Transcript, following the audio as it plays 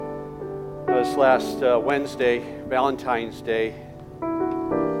was last Wednesday, Valentine's Day.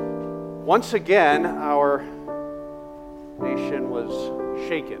 Once again, our nation was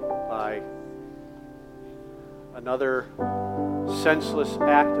shaken by another senseless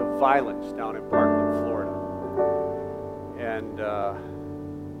act of violence down in Parkland, Florida. And I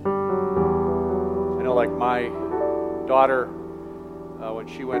know, like my daughter, when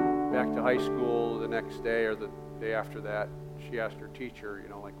she went back to high school the next day or the day after that, she asked her teacher,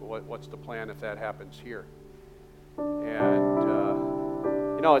 what's the plan if that happens here? And,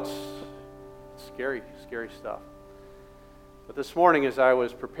 it's scary, scary stuff. But this morning, as I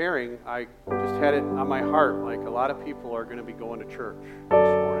was preparing, I just had it on my heart, like a lot of people are going to be going to church this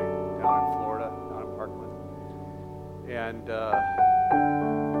morning down in Florida, down in Parkland. And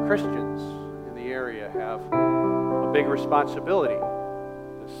Christians in the area have a big responsibility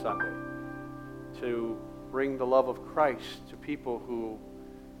this Sunday to bring the love of Christ to people who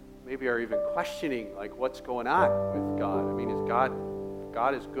maybe are even questioning, like, what's going on with God? I mean, if God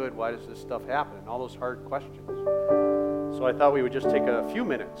is good, why does this stuff happen? And all those hard questions. So I thought we would just take a few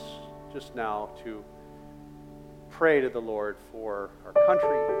minutes just now to pray to the Lord for our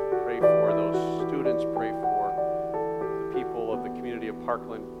country, pray for those students, pray for the people of the community of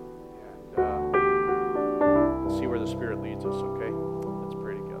Parkland, and see where the Spirit leads us, okay? Let's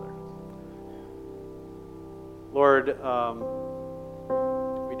pray together. Lord,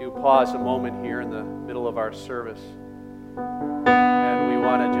 we do pause a moment here in the middle of our service, and we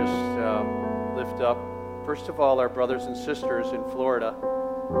want to just lift up, first of all, our brothers and sisters in Florida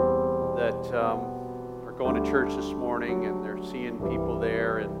that are going to church this morning, and they're seeing people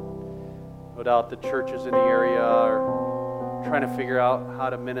there, and no doubt the churches in the area are trying to figure out how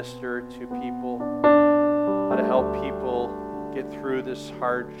to minister to people, how to help people get through this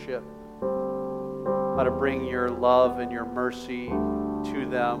hardship, how to bring your love and your mercy to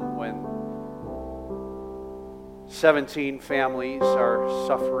them when 17 families are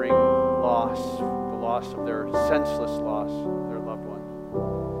suffering loss, the loss of their senseless loss of their loved one.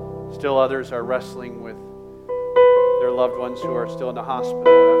 Still others are wrestling with their loved ones who are still in the hospital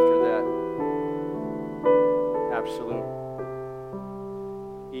after that absolute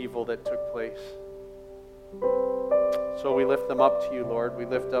evil that took place. So we lift them up to you, Lord. We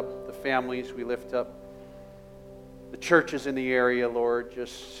lift up the families. We lift up the churches in the area, Lord.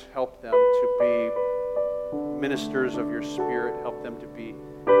 Just help them to be ministers of your Spirit. Help them to be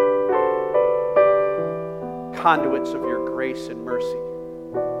conduits of your grace and mercy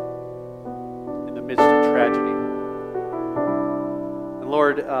in the midst of tragedy. And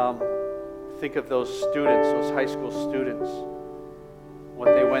Lord, think of those students, those high school students,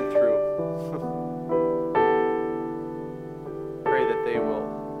 what they went through. Pray that they will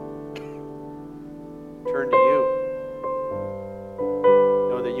turn to you.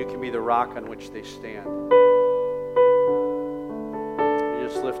 Know that you can be the rock on which they stand. We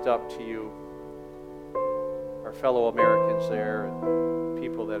just lift up to you our fellow Americans there and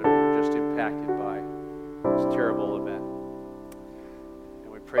people that are just impacted by this terrible event.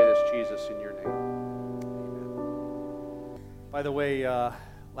 And we pray this, Jesus, in your name. Amen. By the way,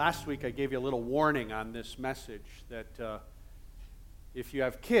 last week I gave you a little warning on this message that if you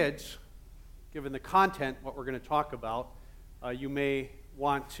have kids, given the content, what we're going to talk about, you may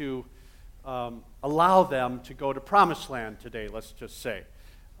want to allow them to go to Promised Land today, let's just say.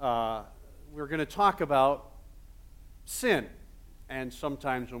 We're going to talk about sin. And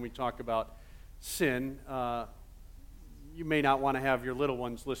sometimes when we talk about sin, you may not want to have your little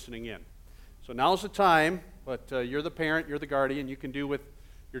ones listening in. So now's the time, but you're the parent, you're the guardian, you can do with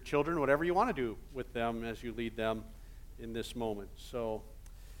your children whatever you want to do with them as you lead them in this moment. So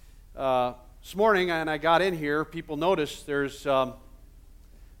this morning, and I got in here, people noticed there's something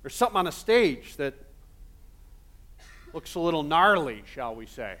on the stage that looks a little gnarly, shall we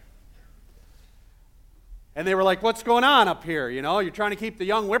say. And they were like, what's going on up here? You're trying to keep the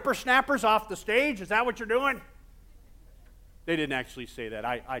young whippersnappers off the stage? Is that what you're doing? They didn't actually say that.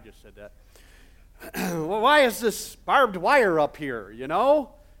 I just said that. Well, why is this barbed wire up here,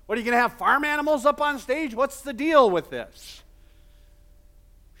 What, are you going to have farm animals up on stage? What's the deal with this?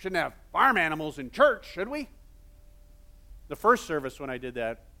 Shouldn't have farm animals in church, should we? The first service when I did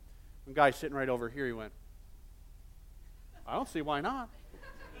that, one guy sitting right over here, he went, I don't see why not.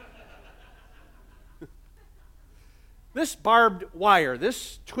 This barbed wire,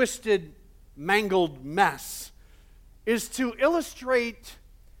 this twisted, mangled mess, is to illustrate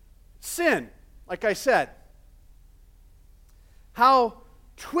sin, like I said. How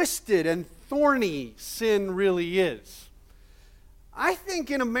twisted and thorny sin really is. I think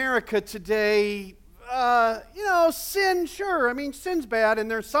in America today, sin, sure. I mean, sin's bad,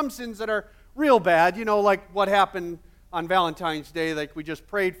 and there's some sins that are real bad, like what happened on Valentine's Day, like we just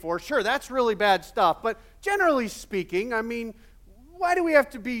prayed for. Sure, that's really bad stuff. But generally speaking, why do we have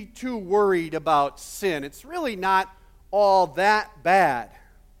to be too worried about sin? It's really not all that bad.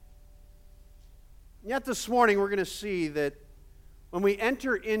 Yet this morning we're going to see that when we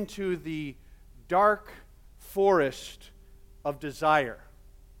enter into the dark forest of desire,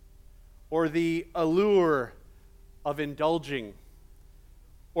 or the allure of indulging,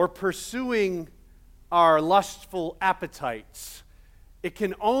 or pursuing our lustful appetites, it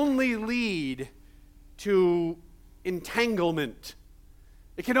can only lead to entanglement.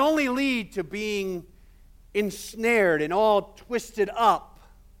 It can only lead to being ensnared and all twisted up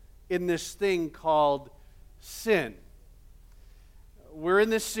in this thing called sin. We're in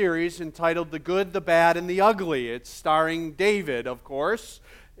this series entitled The Good, the Bad, and the Ugly. It's starring David, of course,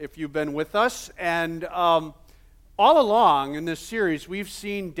 if you've been with us. And all along in this series, we've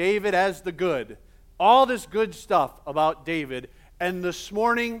seen David as the good. All this good stuff about David. And this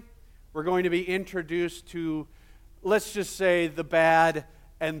morning, we're going to be introduced to, let's just say, the bad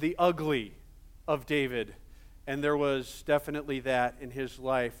and the ugly of David. And there was definitely that in his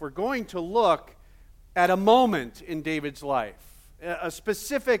life. We're going to look at a moment in David's life, a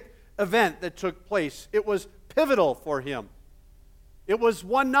specific event that took place. It was pivotal for him. It was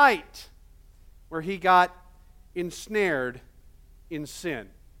one night where he got ensnared in sin.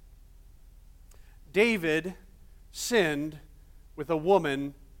 David sinned with a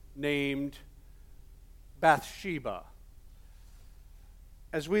woman named Bathsheba.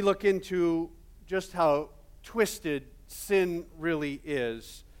 As we look into just how twisted sin really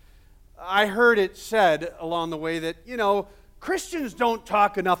is, I heard it said along the way that, Christians don't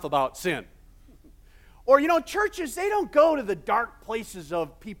talk enough about sin. Or, churches, they don't go to the dark places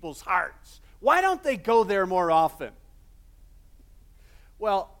of people's hearts. Why don't they go there more often?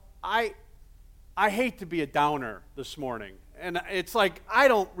 Well, I hate to be a downer this morning. And it's like I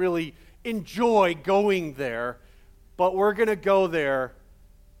don't really enjoy going there, but we're going to go there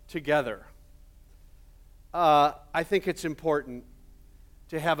together. I think it's important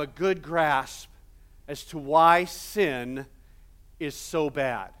to have a good grasp as to why sin is so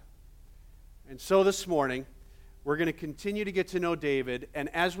bad. And so this morning, we're going to continue to get to know David, and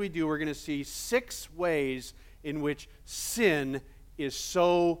as we do, we're going to see 6 ways in which sin is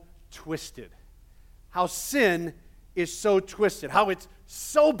so twisted. How sin is so twisted, how it's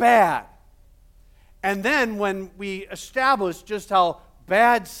so bad. And then when we establish just how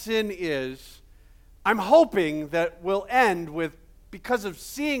bad sin is, I'm hoping that we'll end with, because of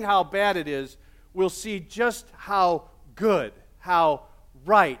seeing how bad it is, we'll see just how good, how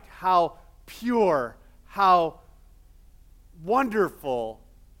right, how pure, how wonderful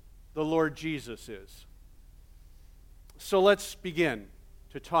the Lord Jesus is. So let's begin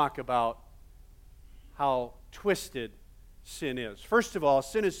to talk about how twisted sin is. First of all,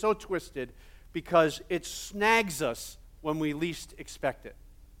 sin is so twisted because it snags us when we least expect it.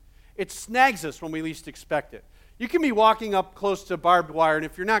 It snags us when we least expect it. You can be walking up close to barbed wire, and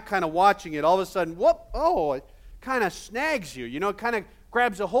if you're not kind of watching it, all of a sudden, it kind of snags you. It kind of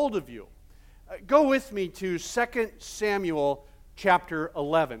grabs a hold of you. Go with me to 2 Samuel chapter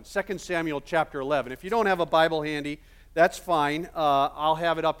 11. 2 Samuel chapter 11. If you don't have a Bible handy, that's fine. I'll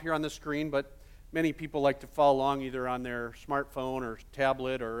have it up here on the screen, but many people like to follow along either on their smartphone or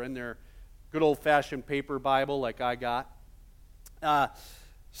tablet or in their good old-fashioned paper Bible like I got.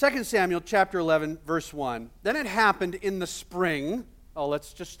 2 Samuel chapter 11, verse 1. Then it happened in the spring. Oh,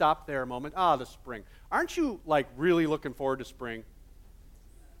 let's just stop there a moment. The spring. Aren't you, really looking forward to spring?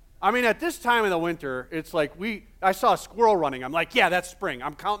 At this time of the winter, it's like I saw a squirrel running. I'm like, yeah, that's spring.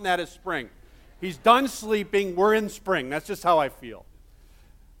 I'm counting that as spring. He's done sleeping. We're in spring. That's just how I feel.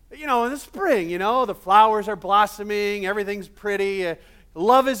 In the spring, the flowers are blossoming. Everything's pretty.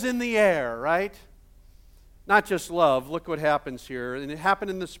 Love is in the air, right? Not just love. Look what happens here. And it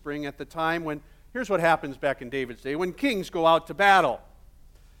happened in the spring at the time when, here's what happens back in David's day, when kings go out to battle.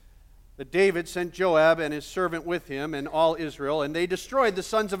 That David sent Joab and his servant with him and all Israel, and they destroyed the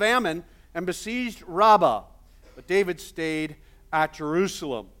sons of Ammon and besieged Rabbah. But David stayed at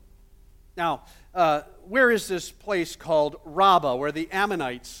Jerusalem. Now, where is this place called Rabbah, where the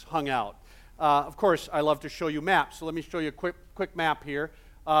Ammonites hung out? Of course, I love to show you maps, so let me show you a quick map here.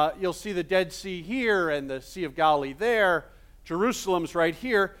 You'll see the Dead Sea here and the Sea of Galilee there. Jerusalem's right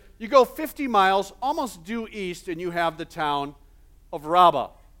here. You go 50 miles, almost due east, and you have the town of Rabbah,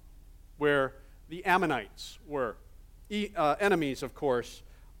 where the Ammonites were, enemies, of course,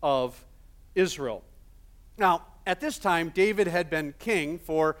 of Israel. Now, at this time, David had been king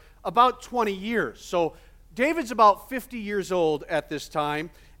for about 20 years. So David's about 50 years old at this time,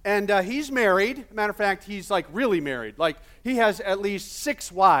 And he's married. Matter of fact, he's like really married. Like he has at least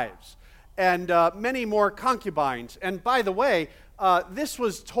 6 wives and many more concubines. And by the way, this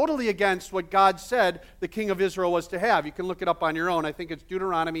was totally against what God said the king of Israel was to have. You can look it up on your own. I think it's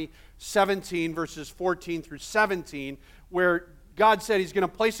Deuteronomy 17, verses 14 through 17, where God said he's going to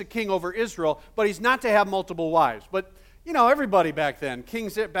place a king over Israel, but he's not to have multiple wives. But, you know, everybody back then,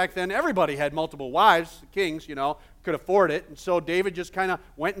 kings back then, everybody had multiple wives. Kings, you know, could afford it. And so David just kind of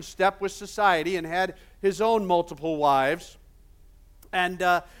went in step with society and had his own multiple wives. And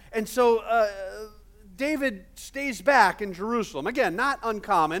so David stays back in Jerusalem. Again, not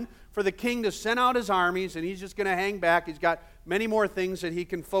uncommon for the king to send out his armies, and he's just going to hang back. He's got many more things that he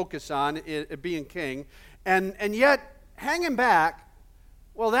can focus on, being king. And yet, hanging back,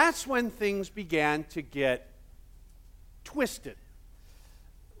 well, that's when things began to get twisted.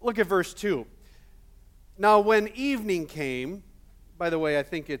 Look at verse 2. Now, when evening came, by the way, I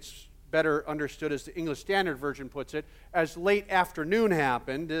think it's better understood as the English Standard Version puts it, as late afternoon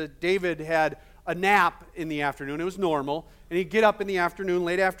happened. David had a nap in the afternoon. It was normal. And he'd get up in the afternoon,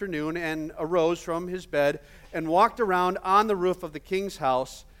 late afternoon, and arose from his bed and walked around on the roof of the king's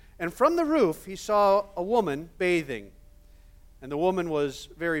house. And from the roof, he saw a woman bathing. And the woman was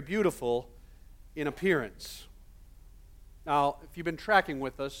very beautiful in appearance. Now, if you've been tracking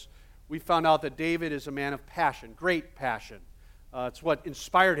with us, we found out that David is a man of passion, great passion. It's what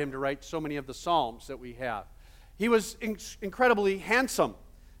inspired him to write so many of the Psalms that we have. He was incredibly handsome,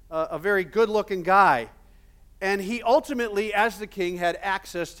 a very good-looking guy, and he ultimately, as the king, had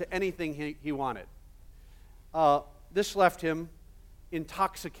access to anything he wanted. This left him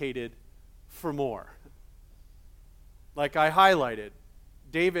intoxicated for more. Like I highlighted,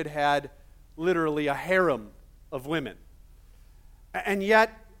 David had literally a harem of women. And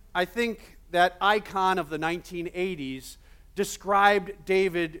yet, I think that icon of the 1980s described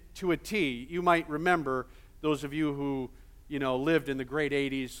David to a T. You might remember, those of you who, lived in the great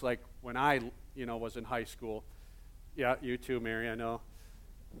 80s, like when I, was in high school. Yeah, you too, Mary, I know.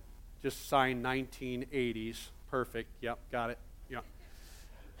 Just signed 1980s. Perfect. Yep, got it.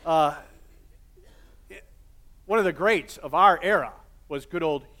 Yeah. One of the greats of our era was good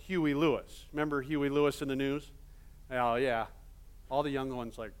old Huey Lewis. Remember Huey Lewis in the news? Oh, yeah. All the young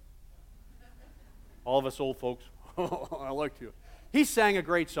ones, like, all of us old folks, I like you. He sang a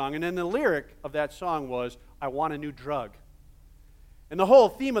great song, and then the lyric of that song was, I want a new drug. And the whole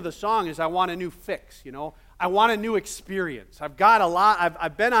theme of the song is, I want a new fix, I want a new experience. I've got a lot,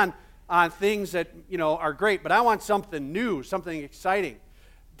 I've been on things that, are great, but I want something new, something exciting.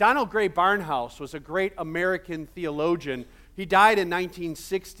 Donald Gray Barnhouse was a great American theologian. He died in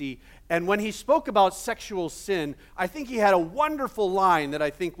 1960, and when he spoke about sexual sin, I think he had a wonderful line that I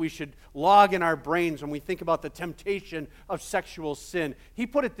think we should log in our brains when we think about the temptation of sexual sin. He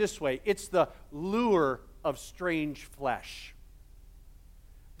put it this way: it's the lure of strange flesh.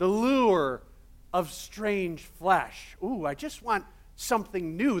 The lure of strange flesh. Ooh, I just want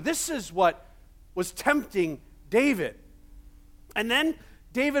something new. This is what was tempting David. And then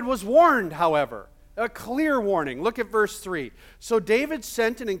David was warned, however. A clear warning. Look at verse 3. So David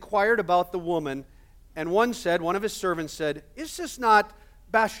sent and inquired about the woman, and one of his servants said, is this not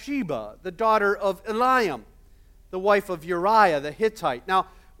Bathsheba, the daughter of Eliam, the wife of Uriah the Hittite? Now,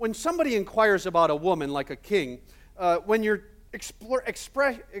 when somebody inquires about a woman, like a king, when you're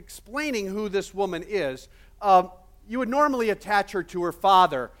explaining who this woman is, you would normally attach her to her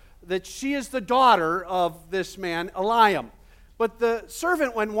father, that she is the daughter of this man, Eliam. But the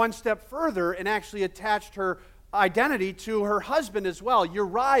servant went one step further and actually attached her identity to her husband as well,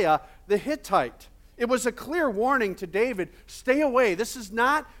 Uriah the Hittite. It was a clear warning to David, stay away. This is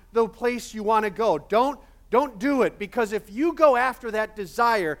not the place you want to go. Don't do it, because if you go after that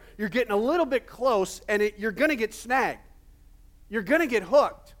desire, you're getting a little bit close and you're going to get snagged. You're going to get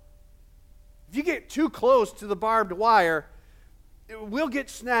hooked. If you get too close to the barbed wire, we'll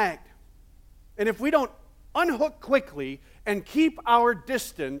get snagged. And if we don't unhook quickly and keep our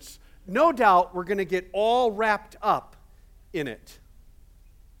distance, no doubt we're going to get all wrapped up in it.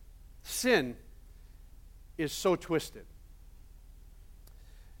 Sin is so twisted.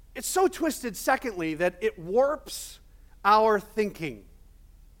 It's so twisted, secondly, that it warps our thinking.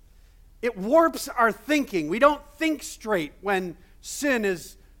 It warps our thinking. We don't think straight when sin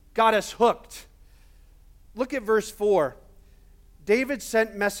has got us hooked. Look at verse 4. David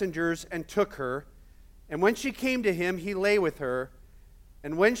sent messengers and took her, and when she came to him, he lay with her.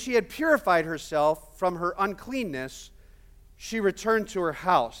 And when she had purified herself from her uncleanness, she returned to her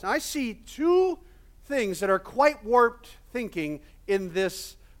house. Now, I see two things that are quite warped thinking in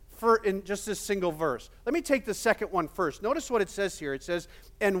this in just this single verse. Let me take the second one first. Notice what it says here. It says,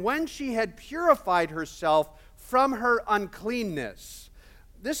 and when she had purified herself from her uncleanness.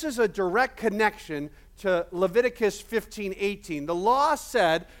 This is a direct connection to Leviticus 15:18. The law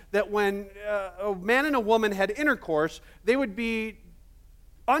said that when a man and a woman had intercourse, they would be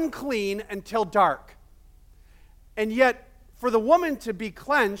unclean until dark. And yet, for the woman to be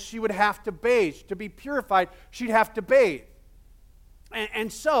cleansed, she would have to bathe. To be purified, she'd have to bathe.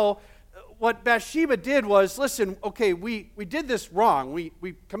 And so, what Bathsheba did was, listen, okay, we did this wrong.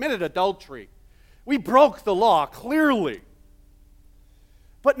 We committed adultery. We broke the law, clearly.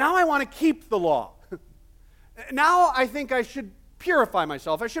 But now I want to keep the law. Now I think I should purify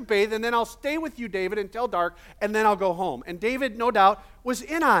myself. I should bathe, and then I'll stay with you, David, until dark, and then I'll go home. And David, no doubt, was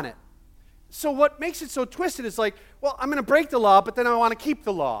in on it. So what makes it so twisted is like, well, I'm going to break the law, but then I want to keep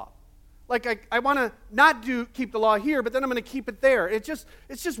the law. Like I want to not keep the law here, but then I'm going to keep it there. It's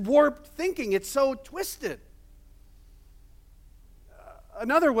just warped thinking. It's so twisted.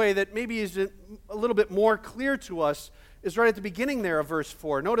 Another way that maybe is a little bit more clear to us is right at the beginning there of verse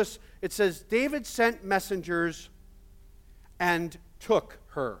 4. Notice it says, David sent messengers and took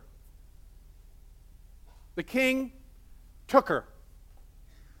her. The king took her.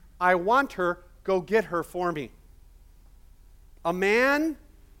 I want her, go get her for me. A man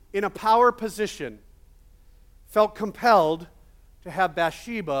in a power position felt compelled to have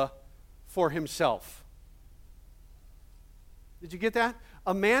Bathsheba for himself. Did you get that?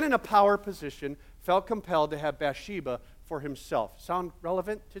 A man in a power position felt compelled to have Bathsheba for himself. Sound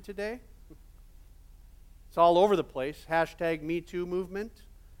relevant to today? It's all over the place. Hashtag Me Too movement.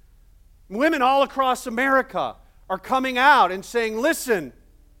 Women all across America are coming out and saying, listen,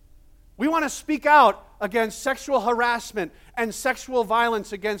 we want to speak out against sexual harassment and sexual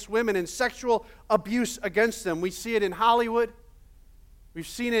violence against women and sexual abuse against them. We see it in Hollywood. We've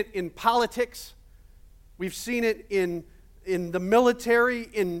seen it in politics. We've seen it in the military,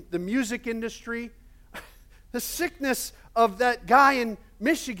 in the music industry. The sickness of that guy in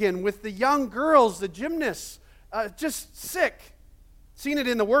Michigan with the young girls, the gymnasts, just sick. Seen it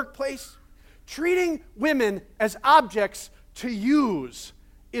in the workplace. Treating women as objects to use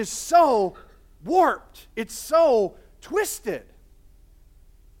is so warped. It's so twisted.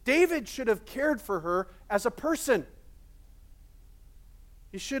 David should have cared for her as a person.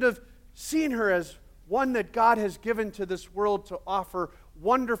 He should have seen her as one that God has given to this world to offer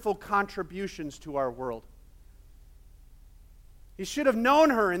wonderful contributions to our world. He should have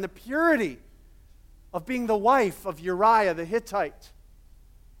known her in the purity of being the wife of Uriah the Hittite.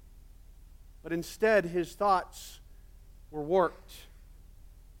 But instead, his thoughts were warped,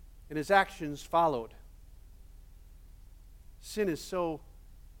 and his actions followed. Sin is so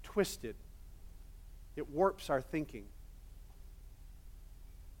twisted, it warps our thinking.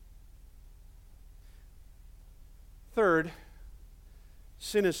 Third,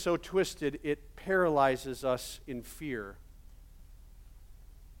 sin is so twisted, it paralyzes us in fear.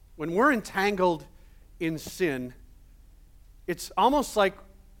 When we're entangled in sin, it's almost like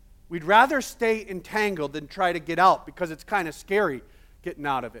we'd rather stay entangled than try to get out because it's kind of scary getting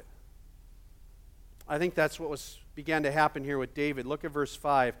out of it. I think that's what began to happen here with David. Look at verse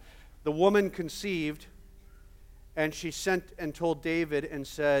 5. The woman conceived, and she sent and told David and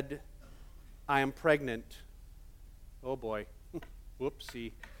said, I am pregnant. Oh boy.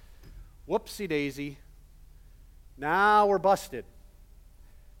 Whoopsie. Whoopsie daisy. Now we're busted.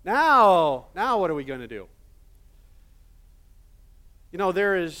 Now what are we going to do? You know,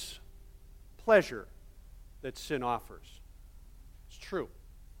 there is pleasure that sin offers. It's true.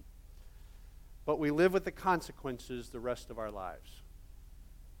 But we live with the consequences the rest of our lives.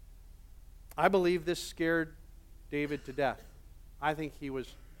 I believe this scared David to death. I think he was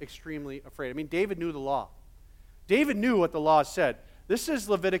extremely afraid. I mean, David knew the law. David knew what the law said. This is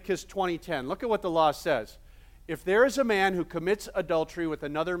Leviticus 20:10. Look at what the law says. If there is a man who commits adultery with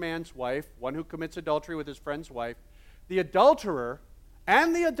another man's wife, one who commits adultery with his friend's wife, the adulterer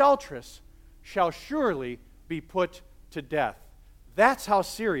and the adulteress shall surely be put to death. That's how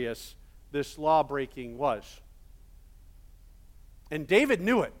serious this law-breaking was. And David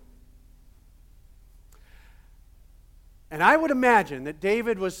knew it. And I would imagine that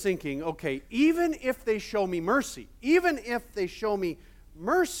David was thinking, okay, even if they show me mercy,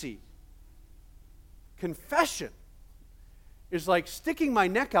 confession is like sticking my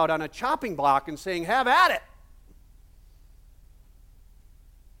neck out on a chopping block and saying, have at it.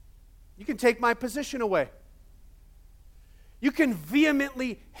 You can take my position away. You can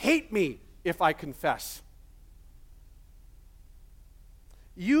vehemently hate me if I confess.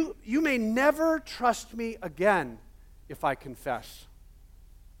 You may never trust me again if I confess.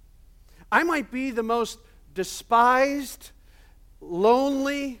 I might be the most despised,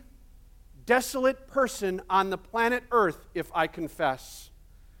 lonely, desolate person on the planet Earth if I confess.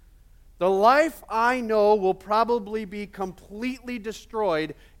 The life I know will probably be completely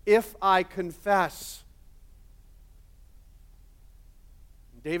destroyed if I confess.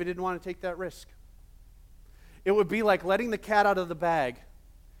 David didn't want to take that risk. It would be like letting the cat out of the bag.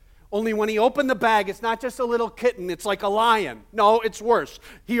 Only when he opened the bag, it's not just a little kitten, it's like a lion. No, it's worse.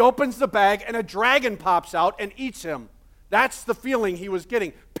 He opens the bag and a dragon pops out and eats him. That's the feeling he was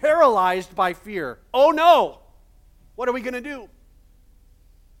getting, paralyzed by fear. Oh no! What are we going to do?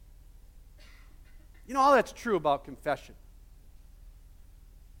 You know, all that's true about confession.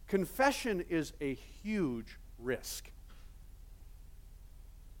 Confession is a huge risk.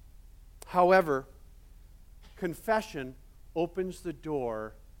 However, confession opens the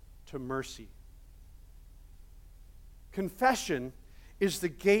door to mercy. Confession is the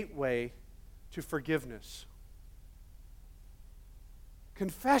gateway to forgiveness.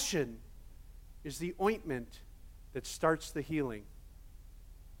 Confession is the ointment that starts the healing.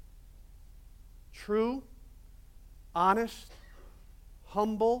 True, honest,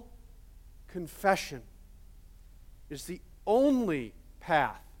 humble confession is the only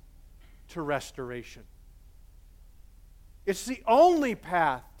path to restoration. It's the only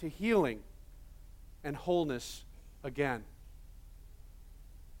path to healing and wholeness again.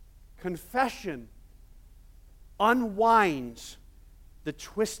 Confession unwinds the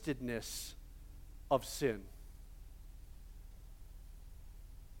twistedness of sin.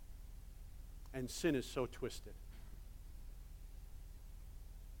 And sin is so twisted.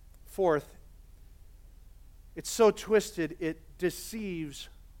 Fourth, it's so twisted it deceives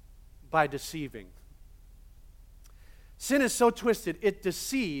by deceiving. Sin is so twisted it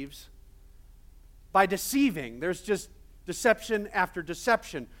deceives by deceiving. There's just deception after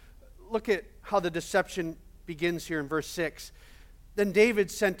deception. Look at how the deception begins here in verse 6. Then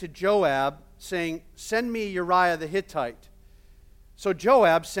David sent to Joab, saying, "Send me Uriah the Hittite." So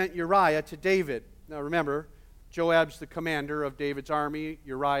Joab sent Uriah to David. Now remember, Joab's the commander of David's army.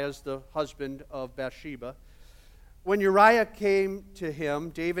 Uriah's the husband of Bathsheba. When Uriah came to him,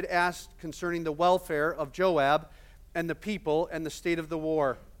 David asked concerning the welfare of Joab and the people and the state of the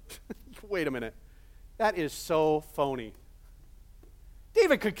war. Wait a minute. That is so phony.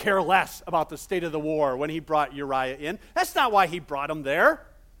 David could care less about the state of the war when he brought Uriah in. That's not why he brought him there.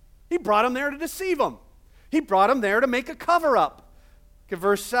 He brought him there to deceive him. He brought him there to make a cover-up. Look at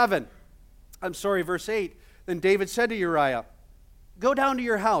verse 8. Then David said to Uriah, "Go down to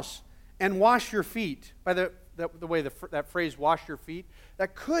your house and wash your feet." By the way that phrase, wash your feet,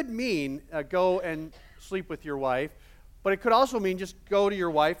 that could mean go and sleep with your wife, but it could also mean just go to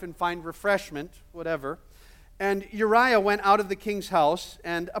your wife and find refreshment, whatever. And Uriah went out of the king's house,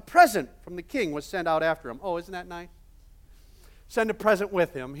 and a present from the king was sent out after him. Oh, isn't that nice? Send a present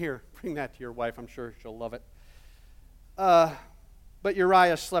with him. Here, bring that to your wife. I'm sure she'll love it. But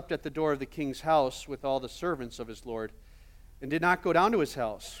Uriah slept at the door of the king's house with all the servants of his lord, and did not go down to his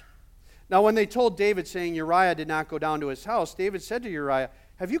house. Now when they told David, saying Uriah did not go down to his house, David said to Uriah,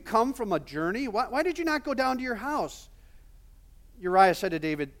 "Have you come from a journey? Why did you not go down to your house?" Uriah said to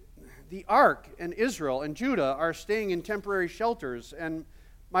David, "The ark and Israel and Judah are staying in temporary shelters, and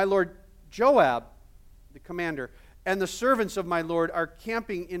my lord Joab, the commander, and the servants of my lord are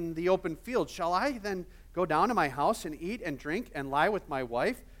camping in the open field. Shall I then go down to my house and eat and drink and lie with my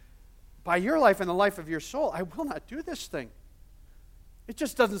wife? By your life and the life of your soul, I will not do this thing. It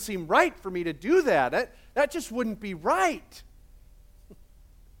just doesn't seem right for me to do that. That just wouldn't be right."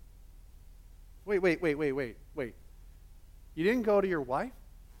 Wait. You didn't go to your wife?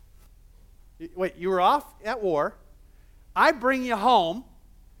 Wait, you were off at war. I bring you home.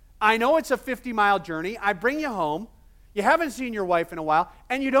 I know it's a 50-mile journey. I bring you home. You haven't seen your wife in a while,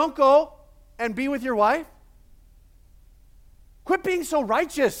 and you don't go and be with your wife? Quit being so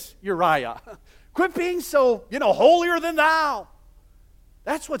righteous, Uriah. Quit being so, holier than thou.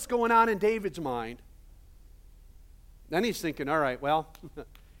 That's what's going on in David's mind. Then he's thinking, all right, well,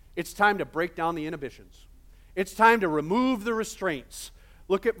 it's time to break down the inhibitions. It's time to remove the restraints.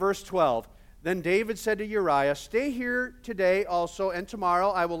 Look at verse 12. Then David said to Uriah, "Stay here today also, and tomorrow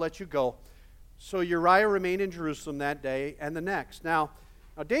I will let you go." So Uriah remained in Jerusalem that day and the next. Now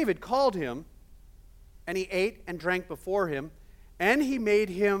David called him, and he ate and drank before him, and he made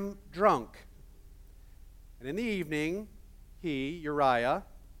him drunk. And in the evening, he, Uriah,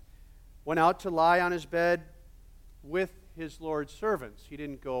 went out to lie on his bed with his Lord's servants. He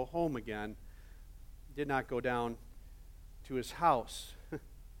didn't go home again. Did not go down to his house.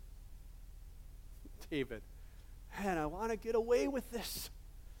 David, man, I want to get away with this.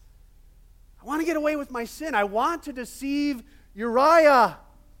 I want to get away with my sin. I want to deceive Uriah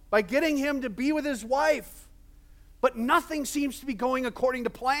by getting him to be with his wife. But nothing seems to be going according to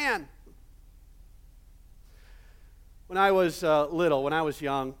plan. When I was little, when I was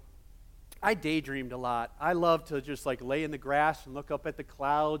young, I daydreamed a lot. I loved to just like lay in the grass and look up at the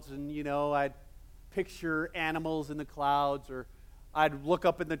clouds, and I'd picture animals in the clouds, or I'd look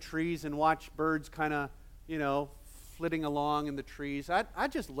up in the trees and watch birds kind of, flitting along in the trees.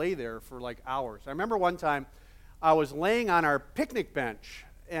 I'd just lay there for like hours. I remember one time I was laying on our picnic bench,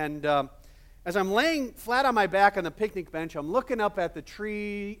 and as I'm laying flat on my back on the picnic bench, I'm looking up at the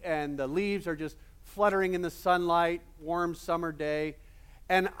tree, and the leaves are just fluttering in the sunlight, warm summer day.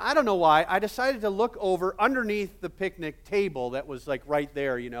 And I don't know why, I decided to look over underneath the picnic table that was like right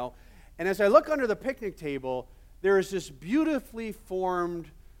there, And as I look under the picnic table, there is this beautifully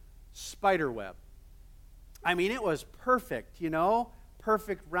formed spider web. I mean, it was perfect,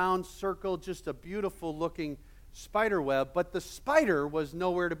 perfect round circle, just a beautiful looking spider web. But the spider was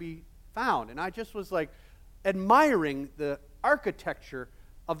nowhere to be found. And I just was like admiring the architecture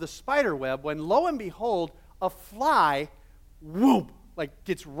of the spider web when, lo and behold, a fly, whoop, like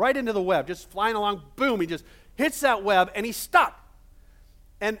gets right into the web, just flying along, boom, he just hits that web, and he's stuck.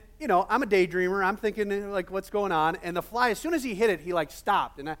 And, I'm a daydreamer, I'm thinking, like, what's going on? And the fly, as soon as he hit it, he, like,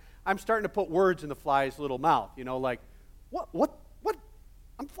 stopped. And I'm starting to put words in the fly's little mouth, like, what,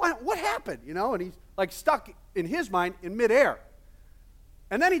 I'm flying, what happened, And he's, like, stuck, in his mind, in midair.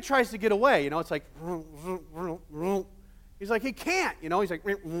 And then he tries to get away, it's like, he's like, he can't, he's like,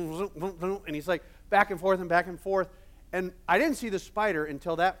 and he's like, back and forth and back and forth. And I didn't see the spider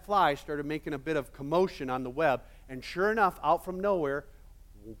until that fly started making a bit of commotion on the web. And sure enough, out from nowhere,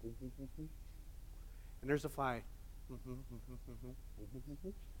 and there's a fly.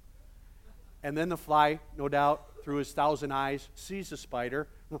 And then the fly, no doubt, through his 1,000 eyes, sees the spider.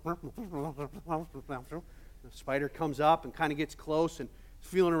 The spider comes up and kind of gets close and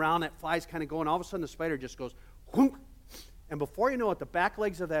feeling around. That fly's kind of going. All of a sudden, the spider just goes, whoop. And before you know it, the back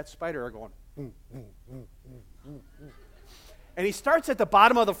legs of that spider are going, and he starts at the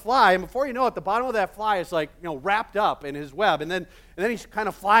bottom of the fly, and before you know it, the bottom of that fly is like, wrapped up in his web, and then he's kind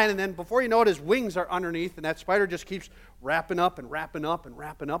of flying, and then before you know it, his wings are underneath, and that spider just keeps wrapping up and wrapping up and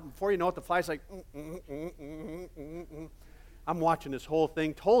wrapping up, and before you know it, the fly's like, I'm watching this whole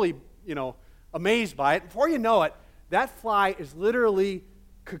thing, totally, amazed by it. Before you know it, that fly is literally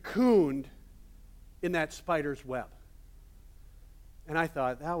cocooned in that spider's web. And I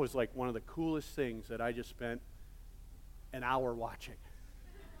thought, that was like one of the coolest things that I just spent an hour watching.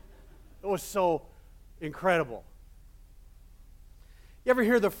 It was so incredible. You ever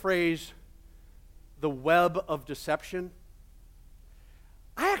hear the phrase, the web of deception?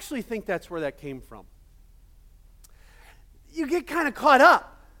 I actually think that's where that came from. You get kind of caught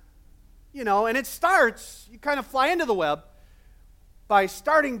up, and it starts, you kind of fly into the web by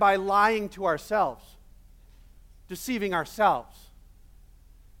starting by lying to ourselves, deceiving ourselves.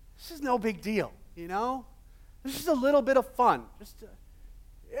 This is no big deal, This is a little bit of fun.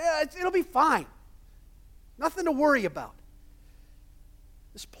 It'll be fine. Nothing to worry about.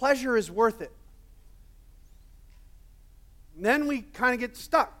 This pleasure is worth it. And then we kind of get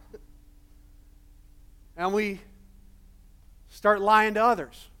stuck. And we start lying to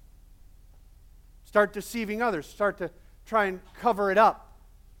others. Start deceiving others. Start to try and cover it up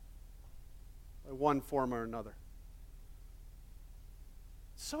by one form or another.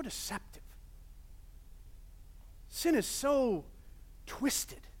 It's so deceptive. Sin is so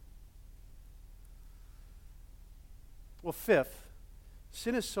twisted. Well, fifth,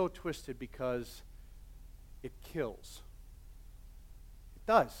 sin is so twisted because it kills. It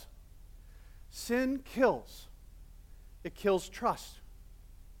does. Sin kills. It kills trust.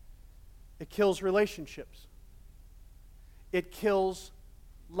 It kills relationships. It kills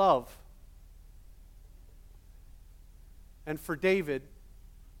love. And for David,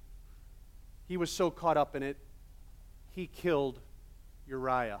 he was so caught up in it, he killed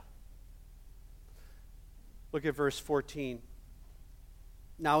Uriah. Look at verse 14.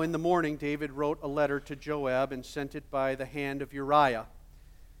 Now in the morning, David wrote a letter to Joab and sent it by the hand of Uriah.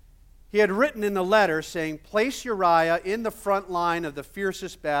 He had written in the letter saying, "Place Uriah in the front line of the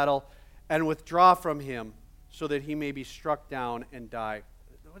fiercest battle and withdraw from him so that he may be struck down and die."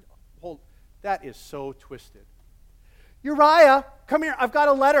 That is so twisted. Uriah, come here. I've got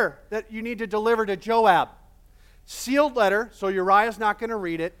a letter that you need to deliver to Joab. Sealed letter, so Uriah's not going to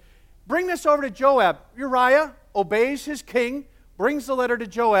read it. Bring this over to Joab. Uriah obeys his king, brings the letter to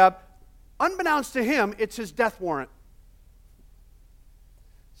Joab. Unbeknownst to him, it's his death warrant.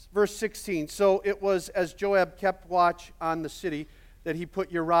 Verse 16, so it was as Joab kept watch on the city that he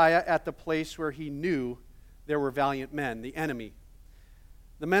put Uriah at the place where he knew there were valiant men, the enemy.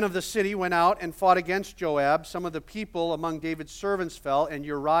 The men of the city went out and fought against Joab. Some of the people among David's servants fell, and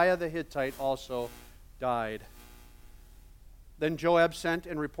Uriah the Hittite also died. Then Joab sent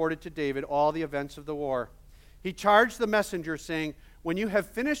and reported to David all the events of the war. He charged the messenger, saying, "When you have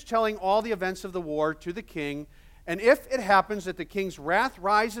finished telling all the events of the war to the king, and if it happens that the king's wrath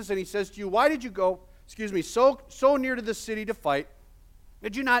rises and he says to you, 'Why did you go, so near to the city to fight?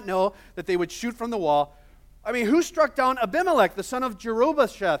 Did you not know that they would shoot from the wall?' Who struck down Abimelech, the son of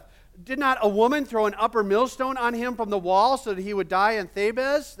Jerubasheth? Did not a woman throw an upper millstone on him from the wall so that he would die in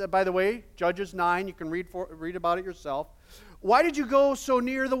Thebez?" That, by the way, Judges 9, you can read about it yourself. "Why did you go so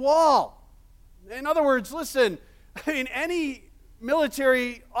near the wall?" In other words, listen, any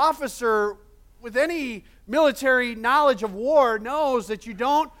military officer with any military knowledge of war knows that you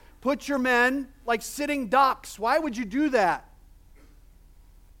don't put your men like sitting ducks. Why would you do that?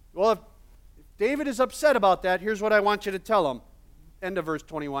 Well, if David is upset about that, here's what I want you to tell him. End of verse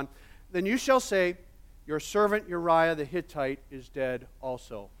 21. "Then you shall say, 'Your servant Uriah the Hittite is dead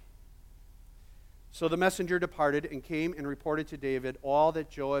also.'" So the messenger departed and came and reported to David all that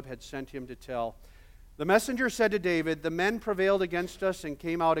Joab had sent him to tell. The messenger said to David, "The men prevailed against us and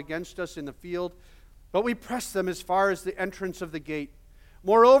came out against us in the field, but we pressed them as far as the entrance of the gate.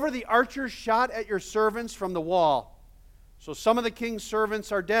 Moreover, the archers shot at your servants from the wall. So some of the king's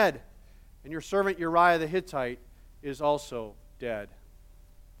servants are dead, and your servant Uriah the Hittite is also dead."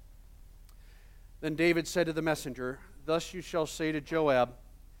 Then David said to the messenger, "Thus you shall say to Joab,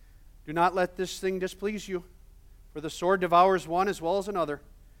 'Do not let this thing displease you, for the sword devours one as well as another.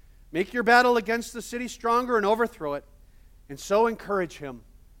 Make your battle against the city stronger and overthrow it, and so encourage him.'"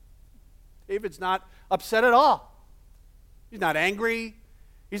 David's not upset at all. He's not angry.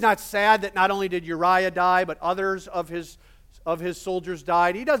 He's not sad that not only did Uriah die, but others of his soldiers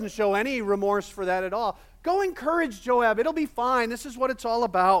died. He doesn't show any remorse for that at all. Go encourage Joab. It'll be fine. This is what it's all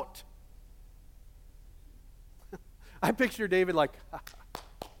about. I picture David like,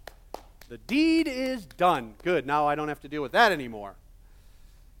 the deed is done. Good. Now I don't have to deal with that anymore.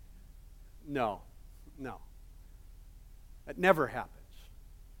 No. That never happens.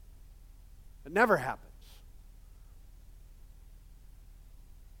 It never happens.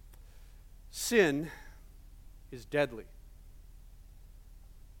 Sin is deadly.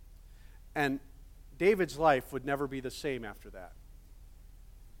 And David's life would never be the same after that.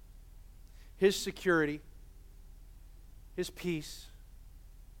 His security, his peace,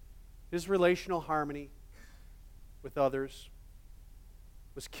 his relational harmony with others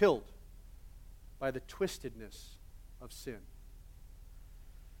was killed by the twistedness of sin.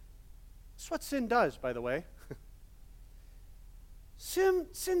 That's what sin does, by the way. Sin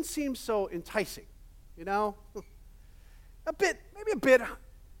seems so enticing, maybe a bit.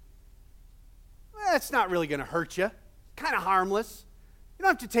 It's not really going to hurt you. Kind of harmless. You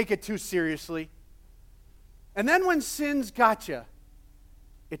don't have to take it too seriously. And then when sin's got you,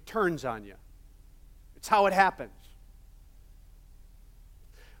 it turns on you. It's how it happens.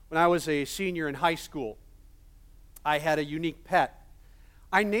 When I was a senior in high school, I had a unique pet.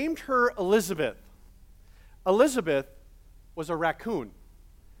 I named her Elizabeth. Elizabeth was a raccoon.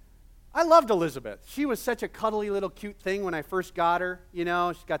 I loved Elizabeth. She was such a cuddly little cute thing when I first got her.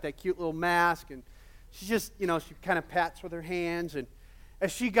 She's got that cute little mask, and she just, she kind of pats with her hands. And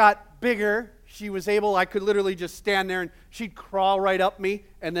as she got bigger, I could literally just stand there, and she'd crawl right up me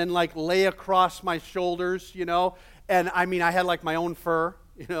and then lay across my shoulders, And I had my own fur,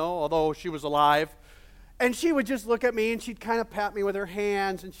 although she was alive. And she would just look at me, and she'd kind of pat me with her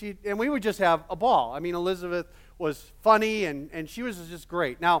hands, and we would just have a ball. Elizabeth was funny, and she was just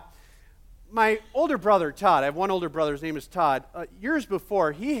great. Now, my older brother, Todd, I have one older brother, his name is Todd. Years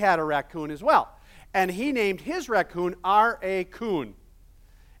before, he had a raccoon as well. And he named his raccoon R.A. Coon.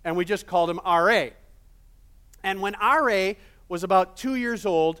 And we just called him R.A. And when R.A. was about 2 years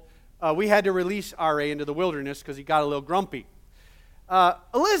old, we had to release R.A. into the wilderness because he got a little grumpy.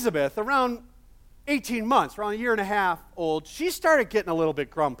 Elizabeth, around 18 months, around a year and a half old, she started getting a little bit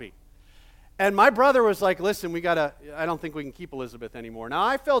grumpy. And my brother was like, "Listen, I don't think we can keep Elizabeth anymore." Now,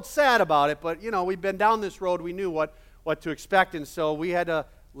 I felt sad about it, but, we'd been down this road. We knew what to expect, and so we had to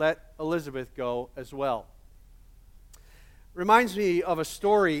let Elizabeth go as well. Reminds me of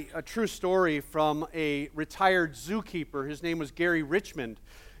a true story from a retired zookeeper. His name was Gary Richmond.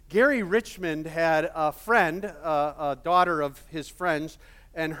 Gary Richmond had a friend, a daughter of his friends,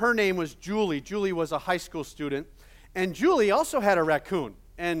 and her name was Julie. Julie was a high school student, and Julie also had a raccoon.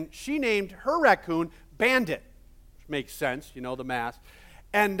 And she named her raccoon Bandit, which makes sense, the mask.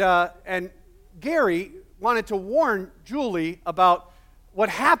 And Gary wanted to warn Julie about what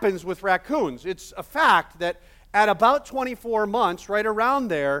happens with raccoons. It's a fact that at about 24 months, right around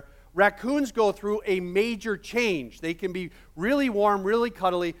there, raccoons go through a major change. They can be really warm, really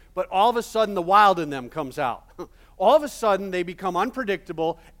cuddly, but all of a sudden the wild in them comes out. All of a sudden they become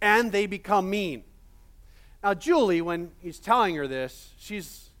unpredictable and they become mean. Now Julie, when he's telling her this,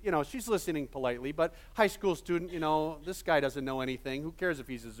 she's listening politely, but high school student, this guy doesn't know anything. Who cares if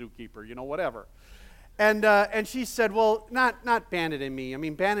he's a zookeeper, whatever. And she said, well, not Bandit and me. I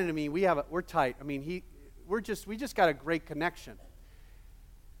mean, Bandit and me, we're tight. I mean, we just got a great connection.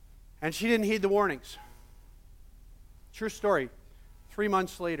 And she didn't heed the warnings. True story. 3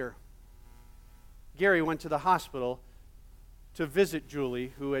 months later, Gary went to the hospital to visit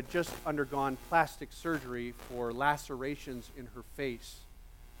Julie, who had just undergone plastic surgery for lacerations in her face.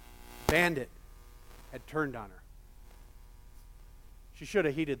 Bandit had turned on her. She should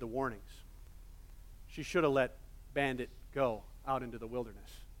have heeded the warnings. She should have let Bandit go out into the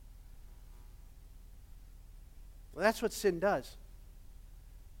wilderness. Well, that's what sin does.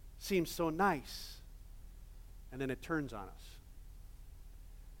 Seems so nice, and then it turns on us.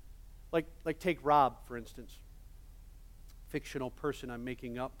 Like take Rob, for instance. Fictional person I'm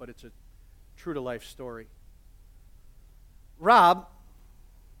making up, but it's a true-to-life story. Rob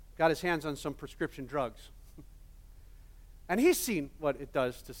got his hands on some prescription drugs. And he's seen what it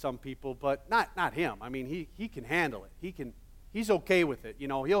does to some people, but not him. I mean, he can handle it. He's okay with it.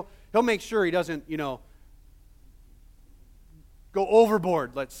 He'll make sure he doesn't, go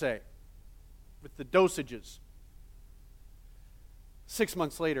overboard, let's say, with the dosages. 6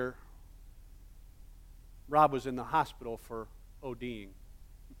 months later, Rob was in the hospital for ODing.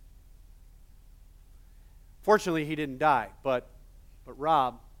 Fortunately, he didn't die, but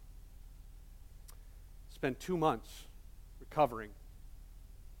Rob spent 2 months recovering,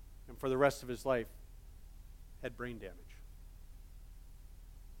 and for the rest of his life had brain damage.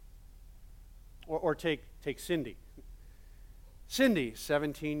 Or take Cindy. Cindy,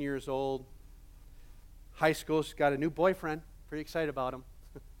 17 years old, high school, she's got a new boyfriend, pretty excited about him.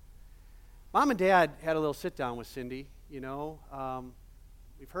 Mom and Dad had a little sit down with Cindy, we've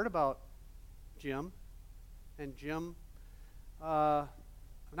heard about Jim, and Jim, I'm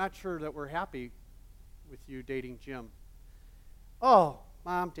not sure that we're happy with you dating Jim. Oh,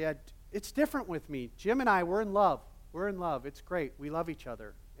 Mom, Dad, it's different with me. Jim and I, we're in love. We're in love. It's great. We love each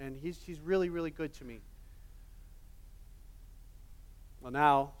other, and he's really, really good to me. Well,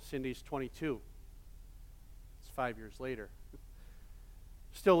 now Cindy's 22. It's 5 years later.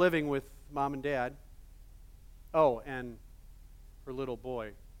 Still living with Mom and Dad. Oh, and her little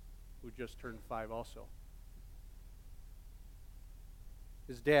boy, who just turned 5 also.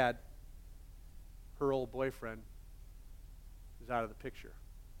 His dad, her old boyfriend, is out of the picture.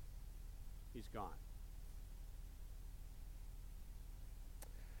 He's gone.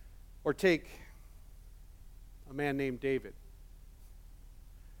 Or take a man named David.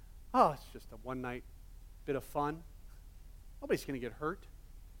 Oh, it's just a one-night bit of fun. Nobody's going to get hurt.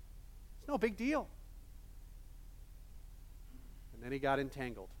 It's no big deal. And then he got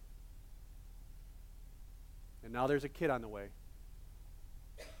entangled. And now there's a kid on the way.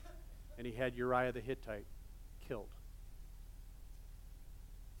 And he had Uriah the Hittite killed.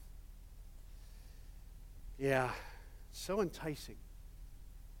 Yeah, so enticing.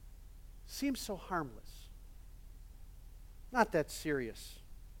 Seems so harmless. Not that serious.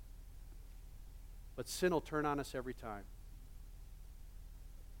 But sin will turn on us every time.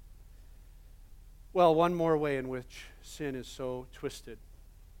 Well, one more way in which sin is so twisted.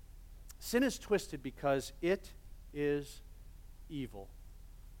 Sin is twisted because it is evil.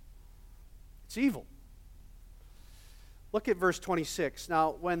 It's evil. Look at verse 26.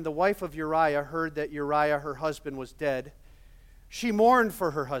 Now, when the wife of Uriah heard that Uriah, her husband, was dead, she mourned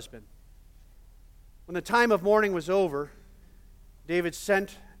for her husband. When the time of mourning was over, David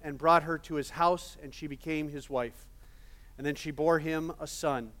sent and brought her to his house, and she became his wife. And then she bore him a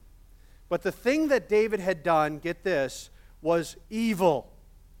son. But the thing that David had done, get this, was evil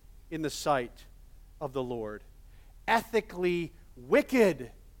in the sight of the Lord. Ethically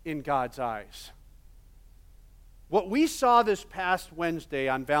wicked in God's eyes. What we saw this past Wednesday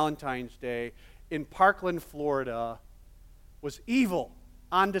on Valentine's Day in Parkland, Florida, was evil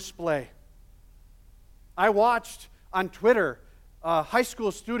on display. I watched on Twitter high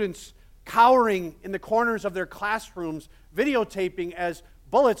school students cowering in the corners of their classrooms, videotaping as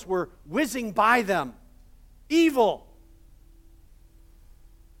bullets were whizzing by them. Evil.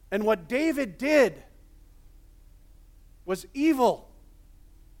 And what David did was evil.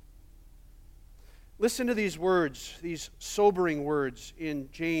 Listen to these words, these sobering words in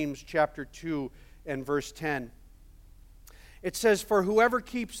James chapter 2 and verse 10. It says, "For whoever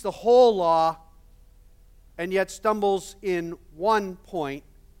keeps the whole law and yet stumbles in one point,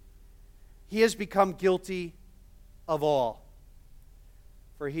 he has become guilty of all.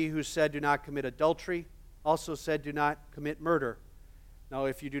 For he who said, 'Do not commit adultery,' also said, 'Do not commit murder.' Now,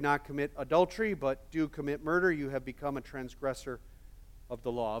 if you do not commit adultery, but do commit murder, you have become a transgressor of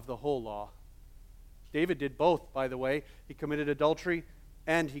the law," of the whole law. David did both, by the way. He committed adultery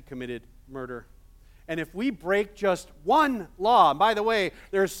and he committed murder. And if we break just one law, and by the way,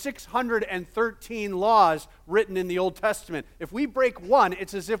 there's 613 laws written in the Old Testament. If we break one,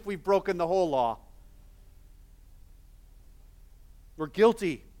 it's as if we've broken the whole law. We're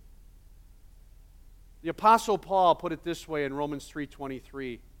guilty. The Apostle Paul put it this way in Romans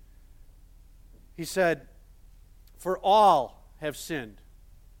 3:23. He said, "For all have sinned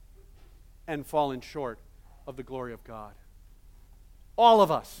and fallen short of the glory of God." All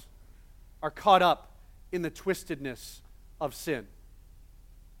of us are caught up in the twistedness of sin.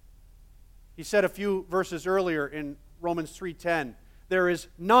 He said a few verses earlier in Romans 3:10, "There is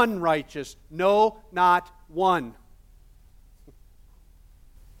none righteous, no, not one."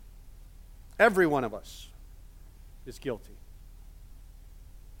 Every one of us is guilty.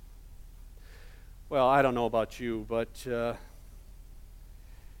 Well, I don't know about you, but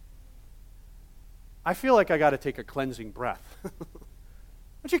I feel like I got to take a cleansing breath.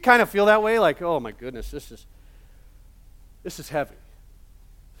 Don't you kind of feel that way? Like, oh my goodness, this is heavy.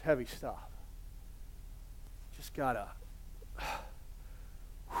 It's heavy stuff. Just gotta,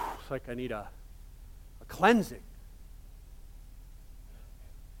 it's like I need a cleansing.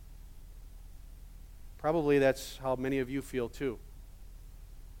 Probably that's how many of you feel too.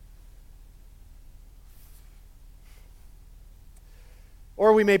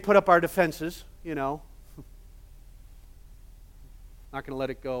 Or we may put up our defenses, Not going to let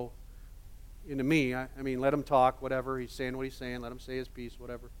it go into me. I mean, let him talk, whatever. He's saying what he's saying. Let him say his piece,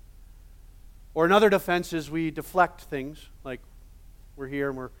 whatever. Or another defense is we deflect things. Like we're here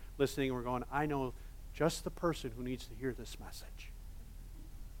and we're listening and we're going, I know just the person who needs to hear this message.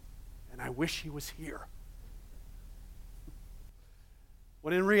 And I wish he was here.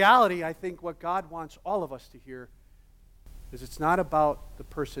 When in reality, I think what God wants all of us to hear is it's not about the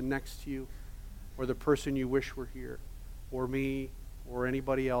person next to you or the person you wish were here or me or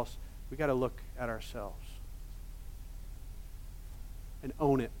anybody else. We got to look at ourselves and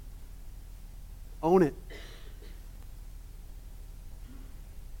own it. Own it.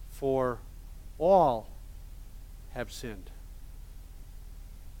 For all have sinned.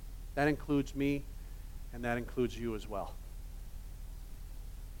 That includes me, and that includes you as well.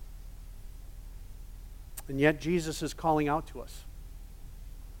 And yet Jesus is calling out to us.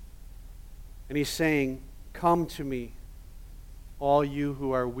 And he's saying, "Come to me, all you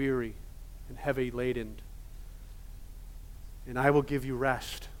who are weary and heavy laden, and I will give you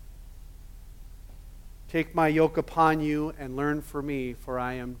rest. Take my yoke upon you and learn from me, for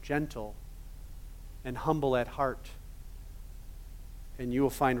I am gentle and humble at heart. And you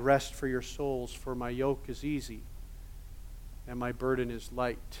will find rest for your souls, for my yoke is easy and my burden is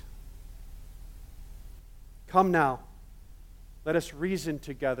light." Come now, let us reason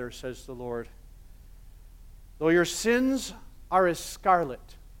together, says the Lord. Though your sins are as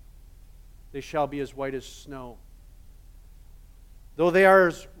scarlet, they shall be as white as snow. Though they are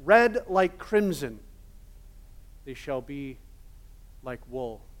as red like crimson, they shall be like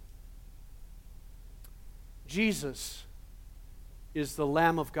wool. Jesus is the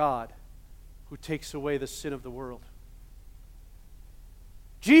Lamb of God who takes away the sin of the world.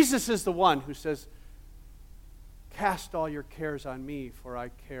 Jesus is the one who says, "Cast all your cares on me, for I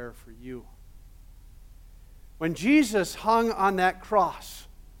care for you." When Jesus hung on that cross,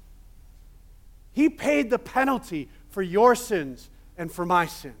 he paid the penalty for your sins and for my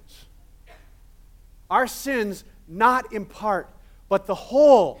sins. Our sins, not in part, but the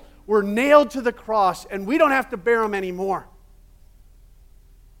whole, were nailed to the cross, and we don't have to bear them anymore.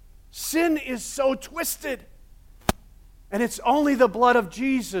 Sin is so twisted, and it's only the blood of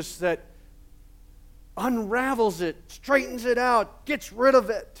Jesus that unravels it, straightens it out, gets rid of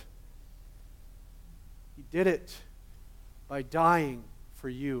it. He did it by dying for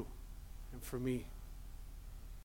you and for me.